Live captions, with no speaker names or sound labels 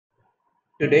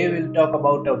Today we'll talk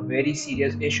about a very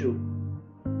serious issue,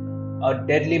 a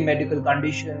deadly medical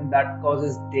condition that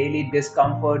causes daily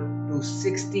discomfort to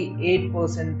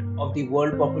 68% of the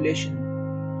world population,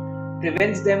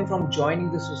 prevents them from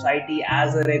joining the society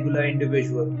as a regular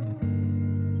individual.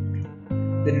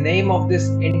 The name of this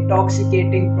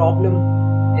intoxicating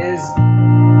problem is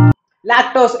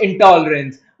lactose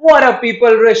intolerance. What up, people?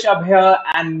 Rishabh here,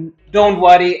 and don't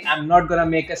worry, I'm not gonna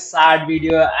make a sad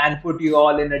video and put you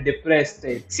all in a depressed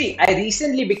state. See, I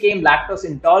recently became lactose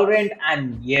intolerant,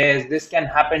 and yes, this can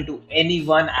happen to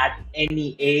anyone at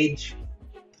any age.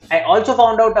 I also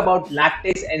found out about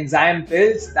lactase enzyme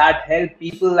pills that help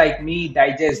people like me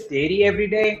digest dairy every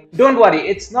day. Don't worry,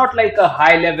 it's not like a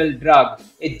high level drug.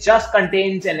 It just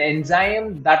contains an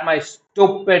enzyme that my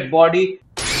stupid body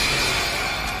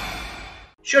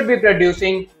should be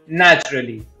producing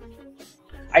naturally.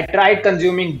 I tried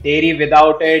consuming dairy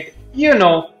without it,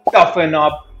 toughen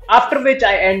up, after which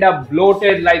I end up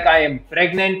bloated like I am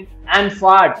pregnant and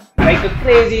fart like a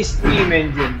crazy steam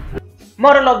engine.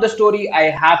 Moral of the story, I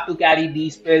have to carry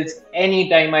these pills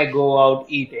anytime I go out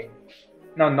eating.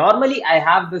 Now, normally I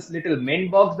have this little mint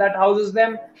box that houses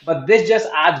them, but this just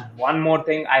adds one more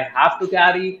thing I have to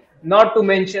carry, not to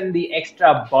mention the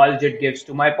extra bulge it gives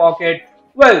to my pocket.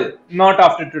 Well, not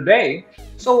after today.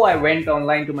 So I went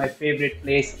online to my favorite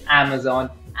place, Amazon,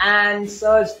 and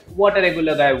searched what a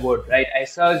regular guy would, right? I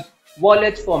searched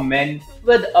wallets for men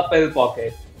with a pill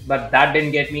pocket, but that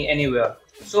didn't get me anywhere.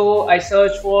 So I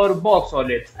searched for box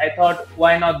wallets. I thought,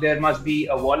 why not? There must be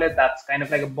a wallet that's kind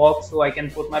of like a box so I can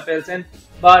put my pills in.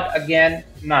 But again,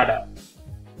 nada.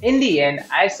 In the end,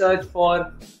 I searched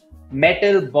for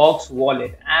metal box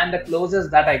wallet, and the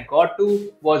closest that I got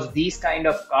to was these kind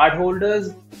of card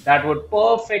holders that would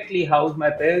perfectly house my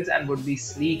pills and would be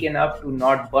sleek enough to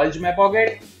not bulge my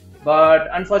pocket. But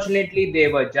unfortunately, they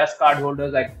were just card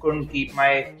holders. I couldn't keep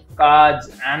my cards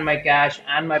and my cash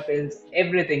and my pills,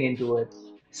 everything into it.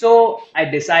 So I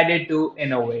decided to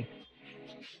innovate.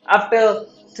 After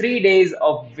 3 days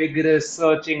of vigorous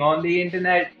searching on the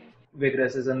internet,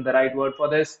 vigorous isn't the right word for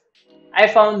this, I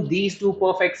found these two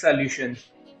perfect solutions.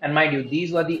 And mind you,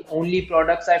 these were the only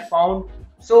products I found.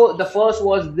 So the first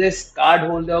was this card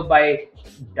holder by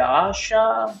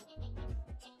Dasha,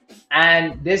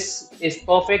 and this is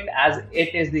perfect as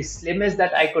it is the slimmest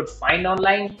that I could find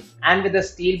online and with a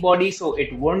steel body, so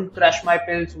it won't crush my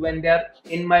pills when they're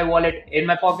in my wallet, in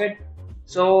my pocket.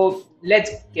 So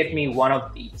let's get me one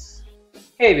of these.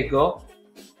 Here we go.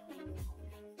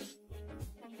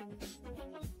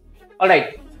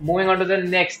 Alright, moving on to the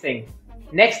next thing.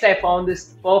 Next, I found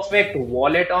this perfect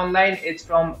wallet online. It's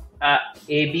from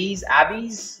Abby's,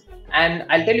 and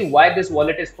I'll tell you why this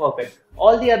wallet is perfect.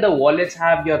 All the other wallets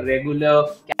have your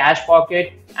regular cash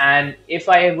pocket, and if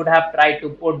I would have tried to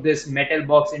put this metal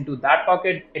box into that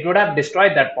pocket, it would have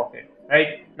destroyed that pocket,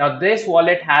 right? Now this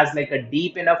wallet has like a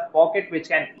deep enough pocket which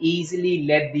can easily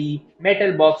let the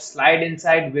metal box slide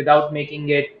inside without making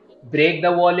it break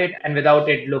the wallet and without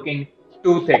it looking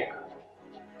too thick.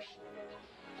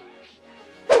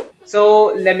 So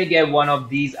let me get one of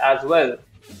these as well.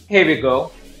 Here we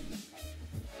go.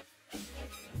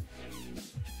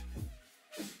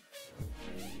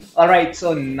 Alright,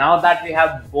 so now that we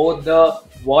have both the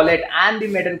wallet and the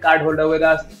metal card holder with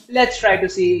us, let's try to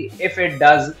see if it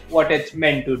does what it's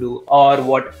meant to do or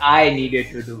what I need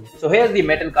it to do. So here's the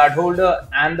metal card holder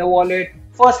and the wallet.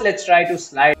 First, let's try to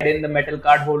slide in the metal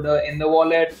card holder in the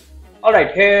wallet.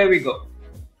 Alright, here we go.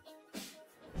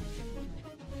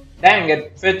 Dang,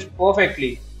 it fits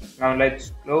perfectly. Now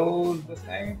let's close this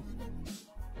thing.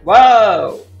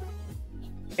 Wow!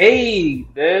 Hey,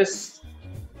 this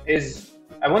is,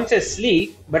 I won't say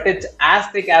sleek, but it's as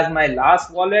thick as my last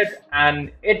wallet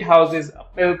and it houses a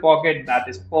pill pocket that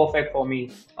is perfect for me.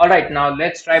 Alright, now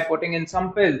let's try putting in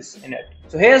some pills in it.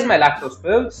 So here's my lactose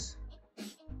pills.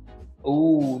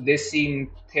 Ooh, they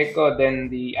seem thicker than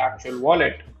the actual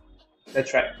wallet. Let's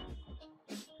try.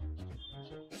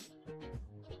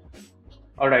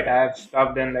 Alright, I have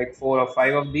stuffed in like 4 or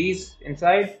 5 of these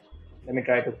inside. Let me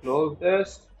try to close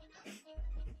this.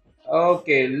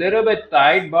 Okay, a little bit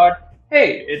tight, but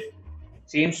hey, it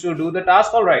seems to do the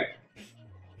task alright.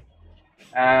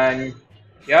 And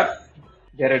yep,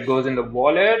 there it goes in the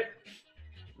wallet.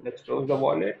 Let's close the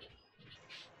wallet.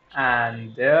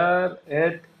 And there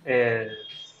it is.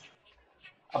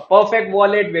 A perfect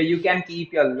wallet where you can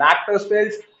keep your lactose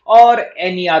pills or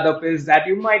any other pills that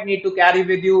you might need to carry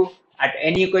with you at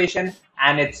any occasion,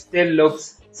 and it still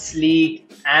looks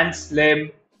sleek and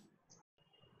slim.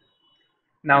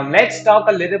 Now let's talk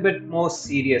a little bit more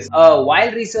serious.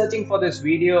 While researching for this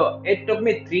video, it took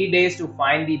me 3 days to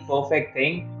find the perfect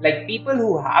thing. Like people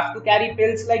who have to carry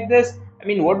pills like this, I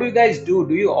mean, what do you guys do?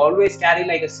 Do you always carry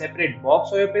like a separate box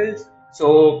for your pills?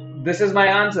 So this is my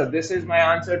answer. This is my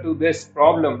answer to this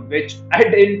problem, which I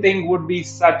didn't think would be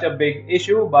such a big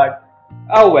issue, but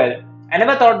oh well. I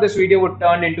never thought this video would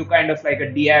turn into kind of like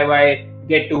a DIY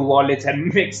get two wallets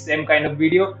and mix them kind of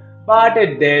video, but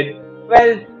it did.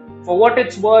 Well, for what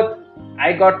it's worth,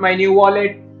 I got my new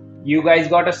wallet. You guys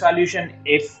got a solution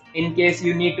if in case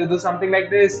you need to do something like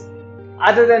this.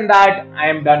 Other than that, I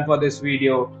am done for this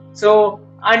video. So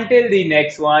until the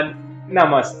next one,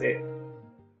 namaste.